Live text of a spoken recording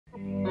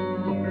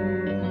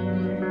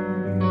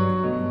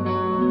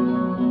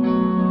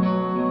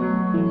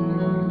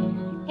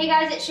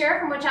guys, it's Shara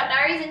from Woodshop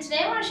Diaries, and today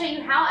I want to show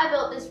you how I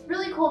built this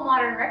really cool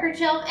modern record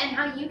shelf and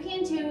how you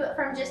can too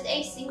from just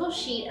a single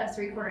sheet of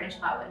 3/4 inch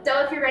plywood.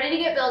 So if you're ready to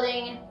get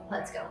building,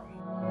 let's go.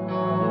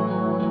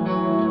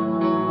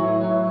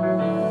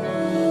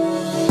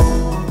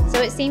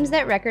 So it seems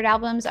that record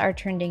albums are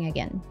trending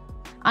again.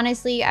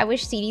 Honestly, I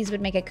wish CDs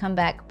would make a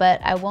comeback,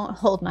 but I won't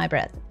hold my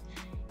breath.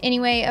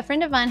 Anyway, a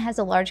friend of mine has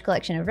a large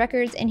collection of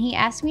records and he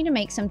asked me to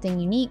make something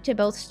unique to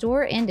both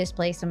store and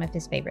display some of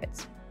his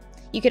favorites.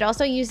 You could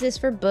also use this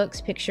for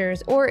books,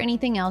 pictures, or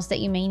anything else that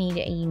you may need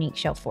a unique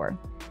shelf for.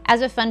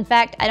 As a fun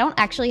fact, I don't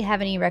actually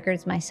have any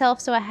records myself,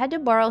 so I had to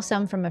borrow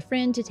some from a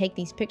friend to take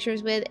these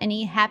pictures with, and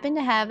he happened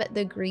to have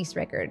the Grease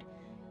record.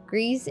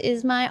 Grease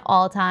is my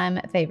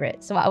all-time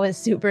favorite, so I was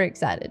super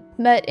excited.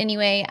 But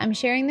anyway, I'm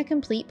sharing the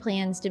complete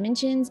plans,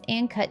 dimensions,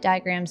 and cut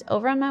diagrams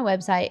over on my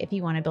website if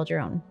you want to build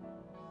your own.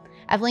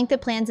 I've linked the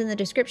plans in the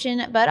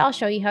description, but I'll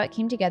show you how it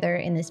came together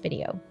in this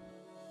video.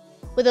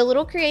 With a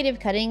little creative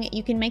cutting,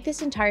 you can make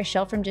this entire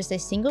shelf from just a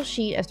single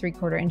sheet of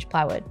 3/4 inch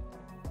plywood.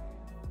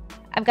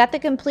 I've got the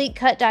complete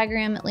cut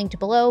diagram linked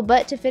below,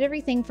 but to fit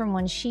everything from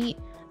one sheet,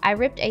 I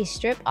ripped a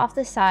strip off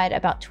the side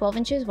about 12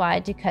 inches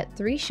wide to cut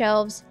 3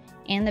 shelves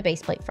and the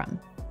base plate from.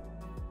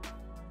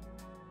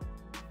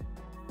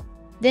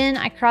 Then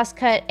I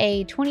cross-cut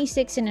a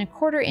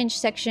 26¼ inch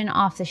section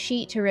off the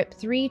sheet to rip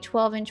 3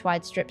 12-inch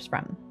wide strips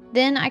from.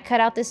 Then I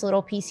cut out this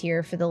little piece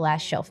here for the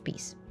last shelf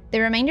piece. The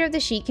remainder of the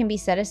sheet can be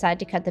set aside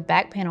to cut the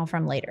back panel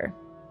from later.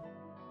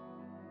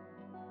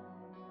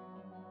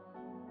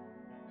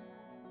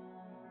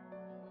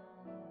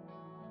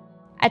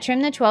 I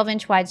trimmed the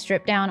 12-inch wide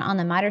strip down on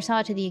the miter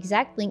saw to the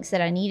exact lengths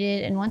that I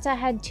needed, and once I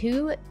had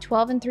 2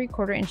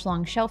 12¾ inch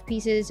long shelf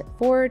pieces,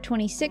 4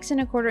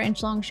 26¼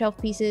 inch long shelf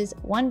pieces,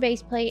 1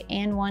 base plate,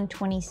 and 1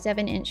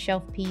 27-inch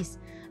shelf piece,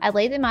 I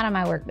laid them out on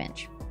my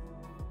workbench.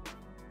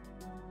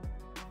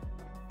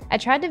 I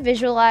tried to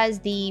visualize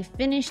the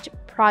finished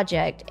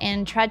project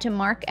and tried to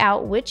mark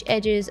out which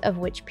edges of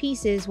which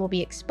pieces will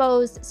be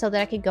exposed so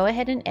that I could go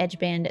ahead and edge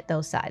band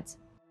those sides.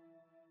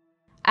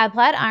 I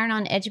applied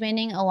iron-on edge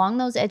banding along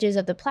those edges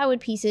of the plywood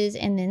pieces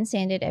and then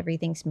sanded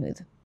everything smooth.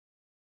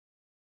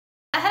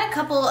 I had a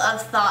couple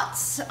of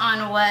thoughts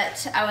on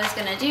what I was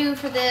going to do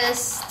for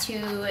this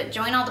to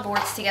join all the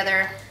boards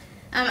together.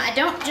 I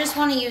don't just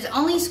want to use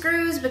only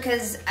screws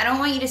because I don't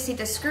want you to see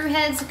the screw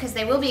heads because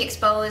they will be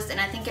exposed and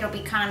I think it'll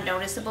be kind of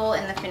noticeable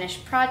in the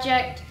finished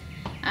project.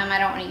 I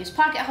don't want to use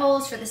pocket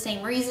holes for the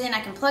same reason.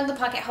 I can plug the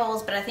pocket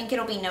holes, but I think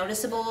it'll be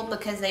noticeable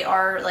because they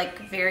are like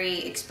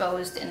very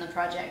exposed in the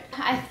project.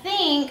 I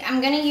think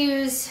I'm going to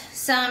use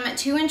some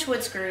 2-inch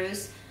wood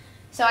screws,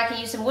 so I can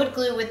use some wood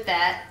glue with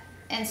that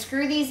and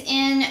screw these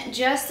in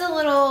just a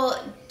little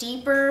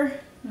deeper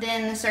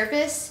than the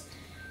surface,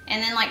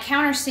 and then like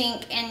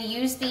countersink and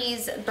use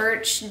these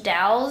birch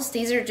dowels.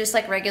 These are just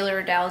like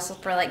regular dowels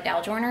for like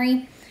dowel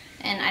joinery,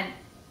 and I'm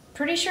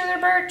pretty sure they're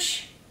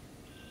birch.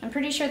 I'm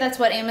pretty sure that's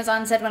what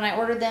Amazon said when I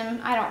ordered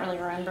them. I don't really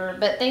remember,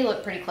 but they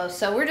look pretty close.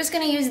 So we're just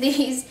gonna use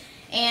these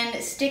and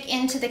stick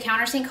into the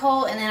countersink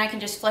hole, and then I can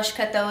just flush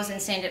cut those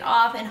and sand it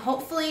off, and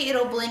hopefully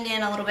it'll blend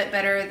in a little bit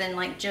better than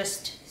like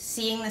just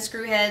seeing the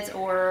screw heads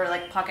or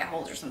like pocket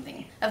holes or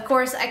something. Of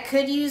course, I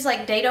could use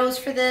like dados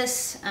for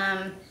this.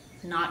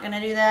 Not gonna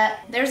do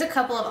that. There's a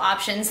couple of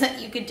options that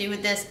you could do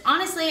with this.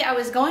 Honestly, I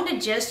was going to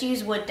just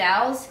use wood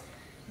dowels,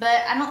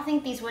 but I don't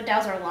think these wood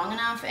dowels are long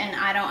enough and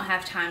I don't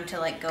have time to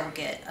like go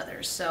get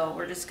others. So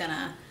we're just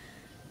gonna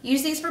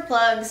use these for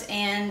plugs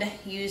and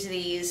use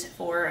these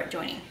for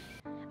joining.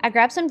 I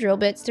grabbed some drill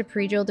bits to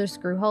pre-drill the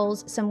screw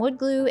holes, some wood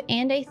glue,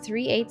 and a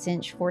 3/8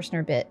 inch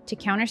Forstner bit to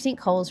countersink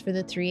holes for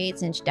the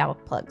 3/8 inch dowel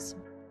plugs.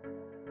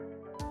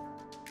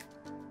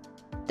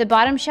 The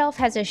bottom shelf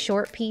has a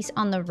short piece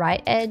on the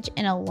right edge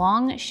and a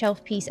long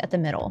shelf piece at the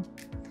middle.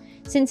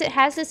 Since it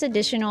has this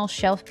additional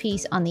shelf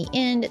piece on the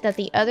end that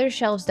the other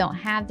shelves don't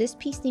have, this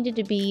piece needed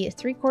to be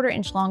 3/4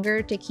 inch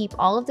longer to keep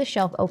all of the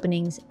shelf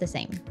openings the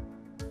same.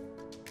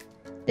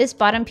 This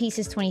bottom piece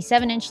is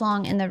 27 inch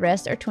long and the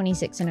rest are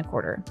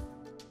 26¼ inch.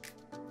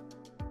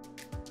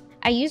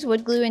 I used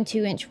wood glue and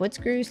 2-inch wood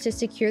screws to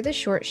secure the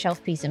short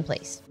shelf piece in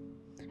place.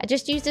 I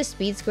just used a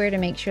speed square to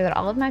make sure that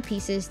all of my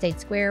pieces stayed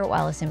square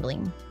while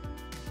assembling.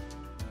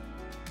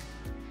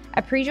 I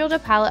pre-drilled a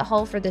pilot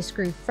hole for the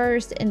screw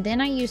first, and then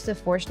I used the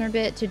Forstner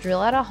bit to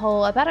drill out a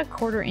hole about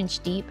 1/4 inch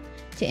deep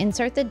to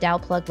insert the dowel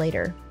plug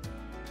later.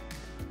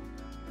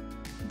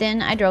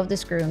 Then I drove the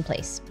screw in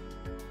place.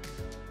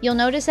 You'll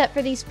notice that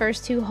for these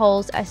first 2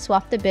 holes, I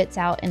swapped the bits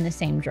out in the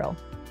same drill.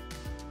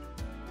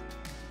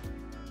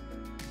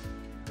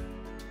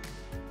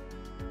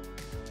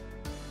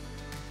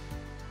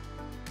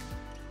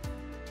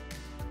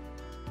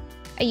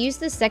 I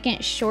used the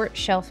second short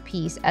shelf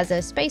piece as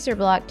a spacer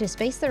block to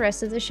space the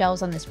rest of the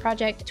shelves on this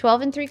project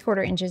 12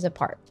 3/4 inches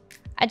apart.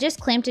 I just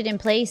clamped it in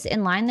place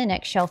and lined the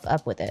next shelf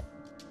up with it.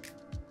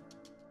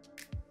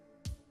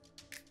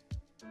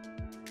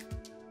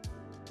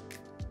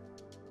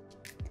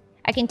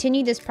 I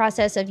continued this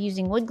process of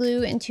using wood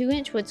glue and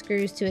 2-inch wood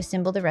screws to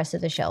assemble the rest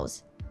of the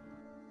shelves.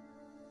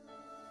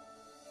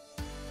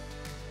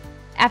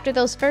 After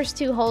those first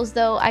 2 holes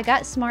though, I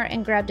got smart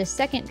and grabbed a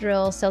second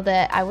drill so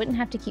that I wouldn't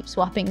have to keep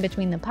swapping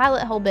between the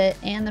pilot hole bit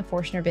and the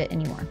Forstner bit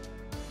anymore.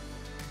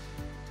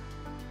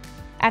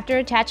 After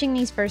attaching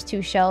these first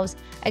 2 shelves,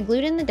 I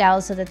glued in the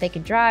dowels so that they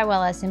could dry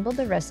while I assembled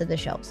the rest of the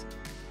shelves.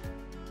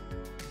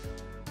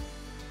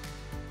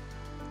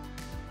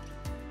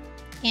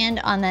 And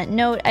on that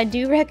note, I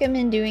do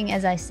recommend doing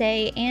as I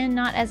say and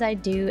not as I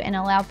do, and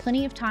allow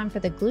plenty of time for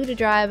the glue to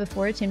dry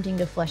before attempting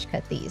to flush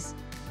cut these.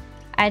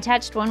 I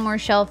attached one more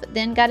shelf,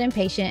 then got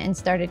impatient and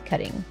started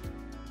cutting.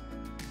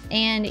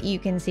 And you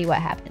can see what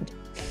happened.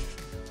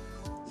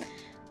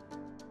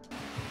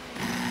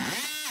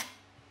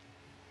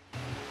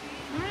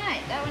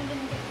 Alright, that one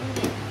didn't get glued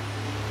in.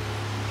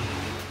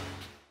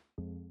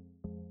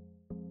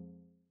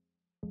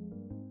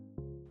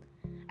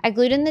 I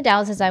glued in the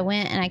dowels as I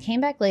went, and I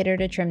came back later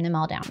to trim them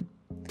all down.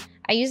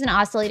 I used an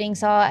oscillating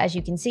saw, as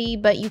you can see,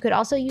 but you could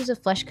also use a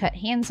flush cut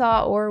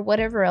handsaw or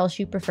whatever else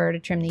you prefer to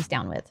trim these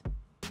down with.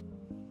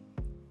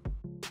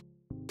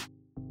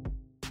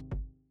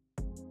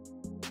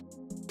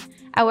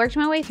 I worked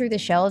my way through the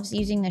shelves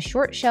using the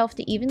short shelf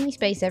to evenly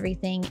space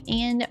everything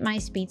and my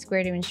speed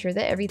square to ensure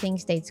that everything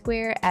stayed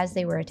square as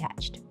they were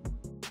attached.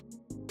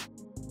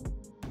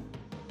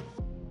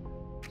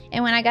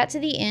 And when I got to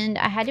the end,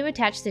 I had to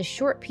attach this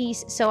short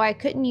piece so I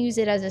couldn't use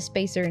it as a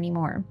spacer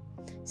anymore.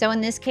 So in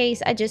this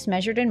case, I just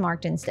measured and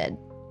marked instead.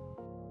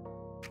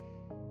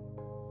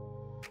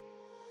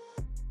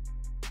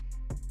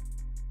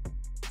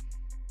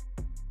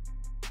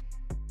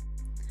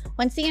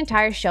 Once the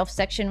entire shelf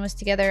section was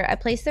together, I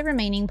placed the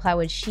remaining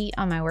plywood sheet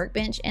on my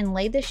workbench and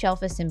laid the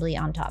shelf assembly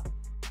on top.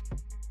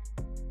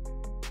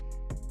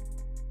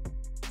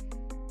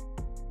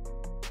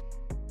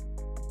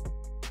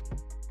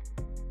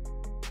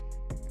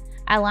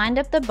 I lined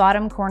up the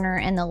bottom corner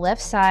and the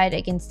left side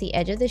against the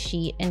edge of the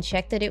sheet and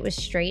checked that it was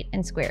straight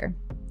and square.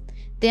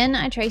 Then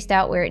I traced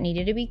out where it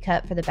needed to be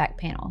cut for the back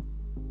panel.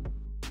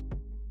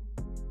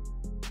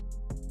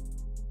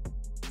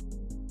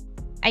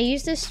 I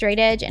used a straight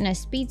edge and a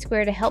speed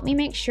square to help me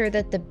make sure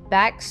that the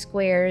back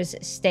squares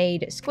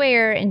stayed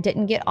square and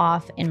didn't get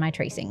off in my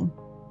tracing.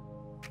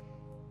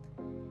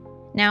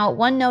 Now,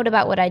 one note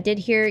about what I did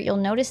here, you'll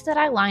notice that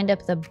I lined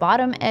up the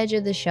bottom edge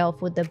of the shelf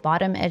with the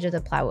bottom edge of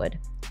the plywood.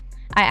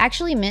 I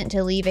actually meant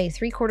to leave a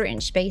 3/4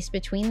 inch space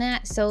between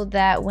that so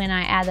that when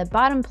I add the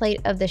bottom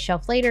plate of the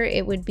shelf later,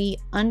 it would be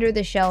under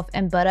the shelf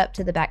and butt up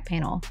to the back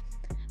panel.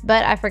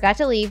 But I forgot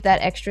to leave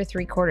that extra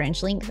 3/4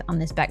 inch length on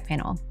this back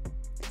panel.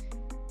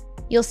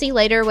 You'll see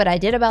later what I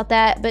did about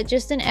that, but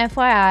just an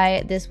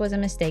FYI, this was a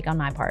mistake on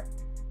my part.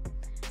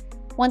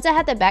 Once I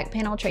had the back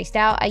panel traced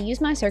out, I used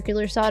my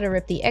circular saw to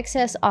rip the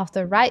excess off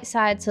the right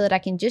side so that I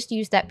can just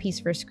use that piece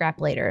for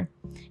scrap later.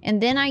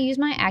 And then I used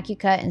my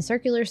AccuCut and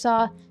circular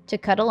saw to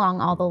cut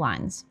along all the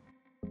lines.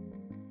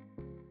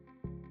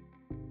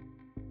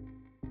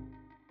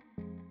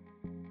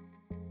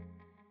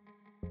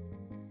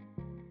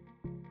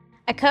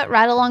 I cut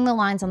right along the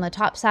lines on the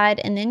top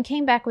side and then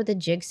came back with a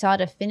jigsaw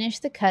to finish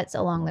the cuts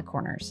along the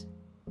corners.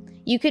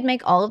 You could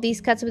make all of these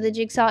cuts with a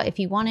jigsaw if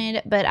you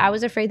wanted, but I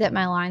was afraid that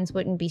my lines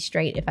wouldn't be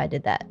straight if I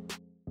did that.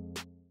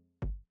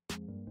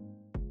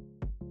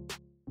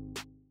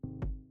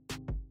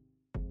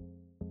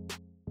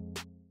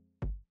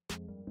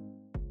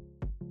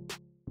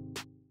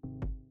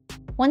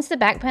 Once the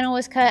back panel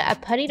was cut, I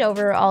puttied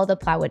over all the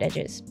plywood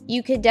edges.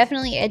 You could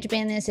definitely edge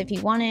band this if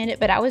you wanted,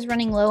 but I was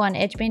running low on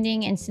edge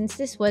banding, and since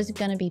this was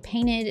going to be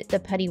painted, the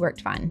putty worked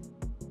fine.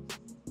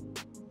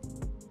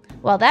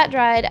 While that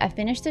dried, I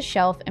finished the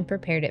shelf and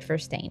prepared it for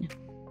stain.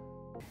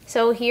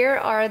 So here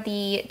are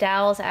the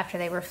dowels after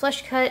they were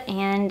flush cut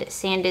and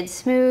sanded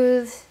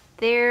smooth.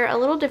 They're a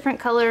little different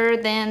color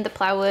than the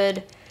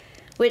plywood,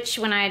 which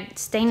when I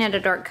stain it a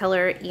dark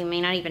color, you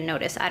may not even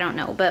notice. I don't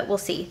know, but we'll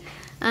see.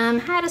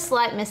 Had a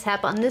slight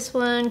mishap on this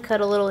one,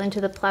 cut a little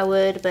into the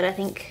plywood, but I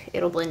think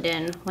it'll blend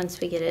in once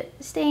we get it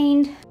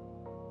stained.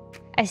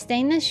 I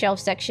stained the shelf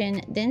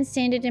section, then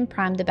sanded and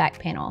primed the back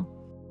panel.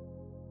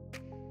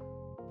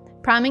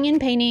 Priming and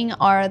painting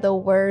are the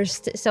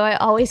worst, so I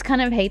always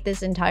kind of hate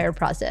this entire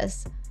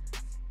process.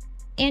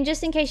 And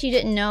just in case you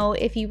didn't know,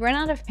 if you run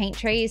out of paint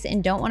trays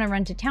and don't want to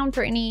run to town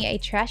for any, a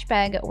trash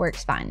bag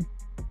works fine.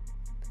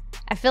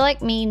 I feel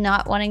like me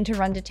not wanting to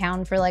run to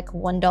town for like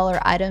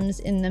 $1 items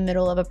in the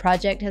middle of a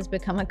project has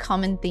become a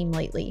common theme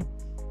lately.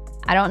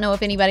 I don't know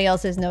if anybody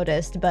else has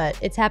noticed, but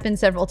it's happened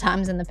several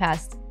times in the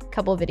past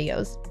couple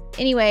videos.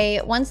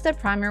 Anyway, once the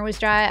primer was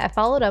dry, I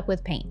followed up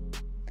with paint.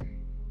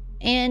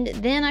 And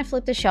then I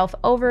flipped the shelf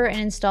over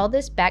and installed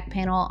this back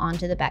panel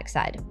onto the back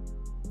side.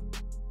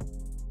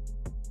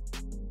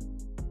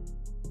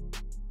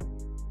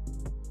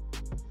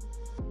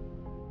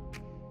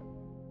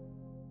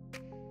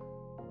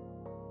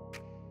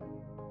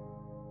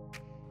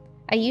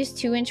 I used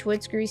 2-inch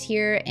wood screws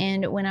here,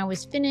 and when I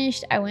was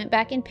finished, I went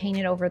back and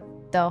painted over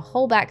the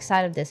whole back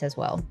side of this as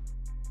well.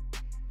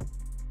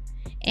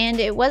 And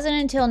it wasn't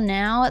until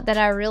now that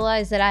I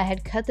realized that I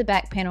had cut the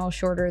back panel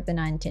shorter than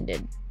I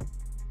intended.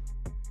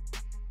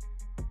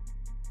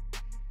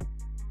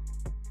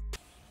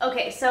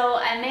 Okay, so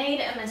I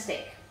made a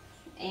mistake,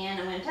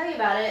 and I'm going to tell you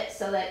about it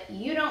so that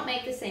you don't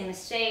make the same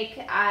mistake.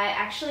 I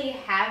actually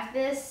have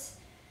this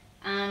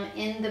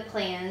in the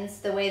plans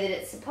the way that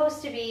it's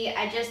supposed to be.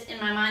 I just, in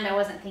my mind, I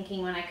wasn't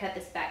thinking when I cut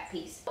this back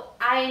piece.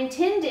 I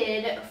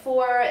intended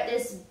for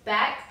this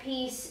back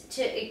piece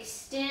to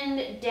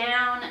extend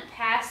down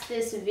past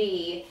this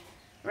V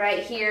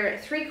right here,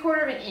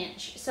 3/4 of an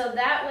inch. So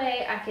that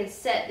way I could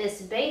set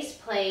this base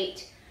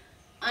plate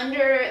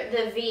under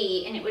the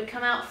V and it would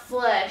come out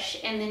flush,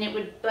 and then it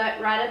would butt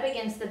right up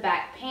against the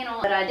back panel.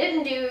 What I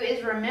didn't do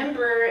is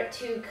remember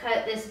to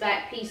cut this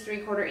back piece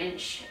 3/4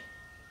 inch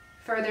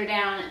further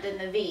down than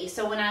the V.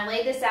 So when I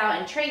laid this out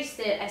and traced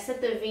it, I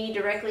set the V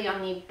directly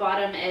on the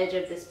bottom edge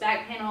of this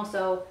back panel.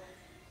 So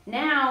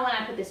now when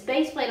I put this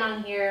base plate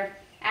on here,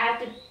 I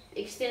have to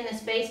extend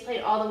this base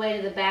plate all the way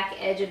to the back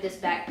edge of this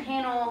back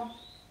panel,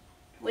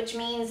 which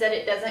means that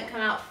it doesn't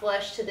come out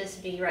flush to this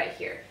V right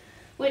here.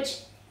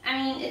 Which, I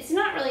mean, it's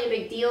not really a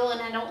big deal,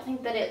 and I don't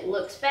think that it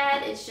looks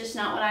bad. It's just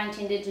not what I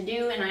intended to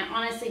do, and I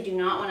honestly do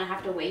not want to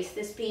have to waste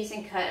this piece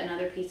and cut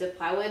another piece of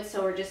plywood,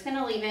 so we're just going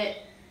to leave it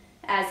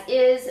as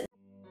is.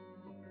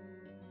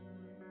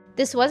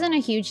 This wasn't a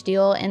huge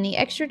deal, and the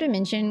extra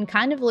dimension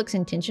kind of looks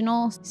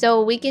intentional,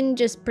 so we can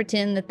just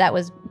pretend that that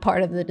was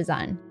part of the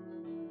design.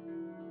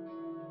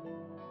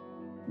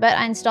 But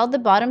I installed the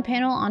bottom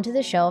panel onto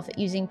the shelf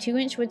using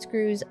 2-inch wood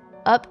screws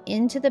up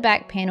into the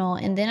back panel,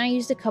 and then I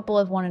used a couple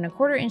of 1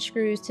 1/4 inch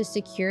screws to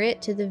secure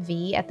it to the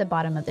V at the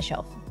bottom of the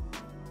shelf.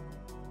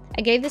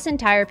 I gave this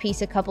entire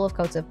piece a couple of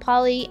coats of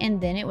poly, and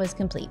then it was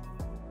complete.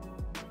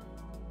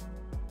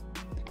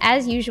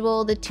 As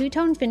usual, the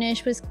two-tone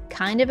finish was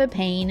kind of a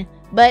pain,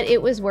 but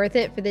it was worth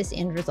it for this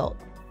end result.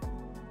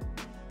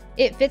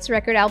 It fits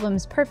record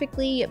albums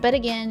perfectly, but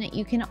again,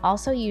 you can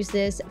also use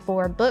this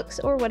for books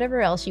or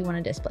whatever else you want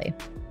to display.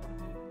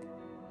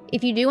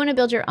 If you do want to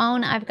build your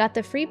own, I've got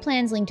the free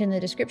plans linked in the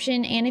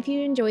description, and if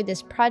you enjoyed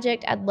this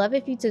project, I'd love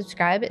if you'd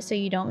subscribe so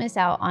you don't miss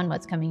out on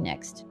what's coming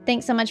next.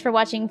 Thanks so much for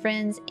watching,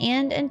 friends,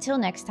 and until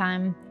next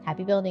time,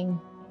 happy building!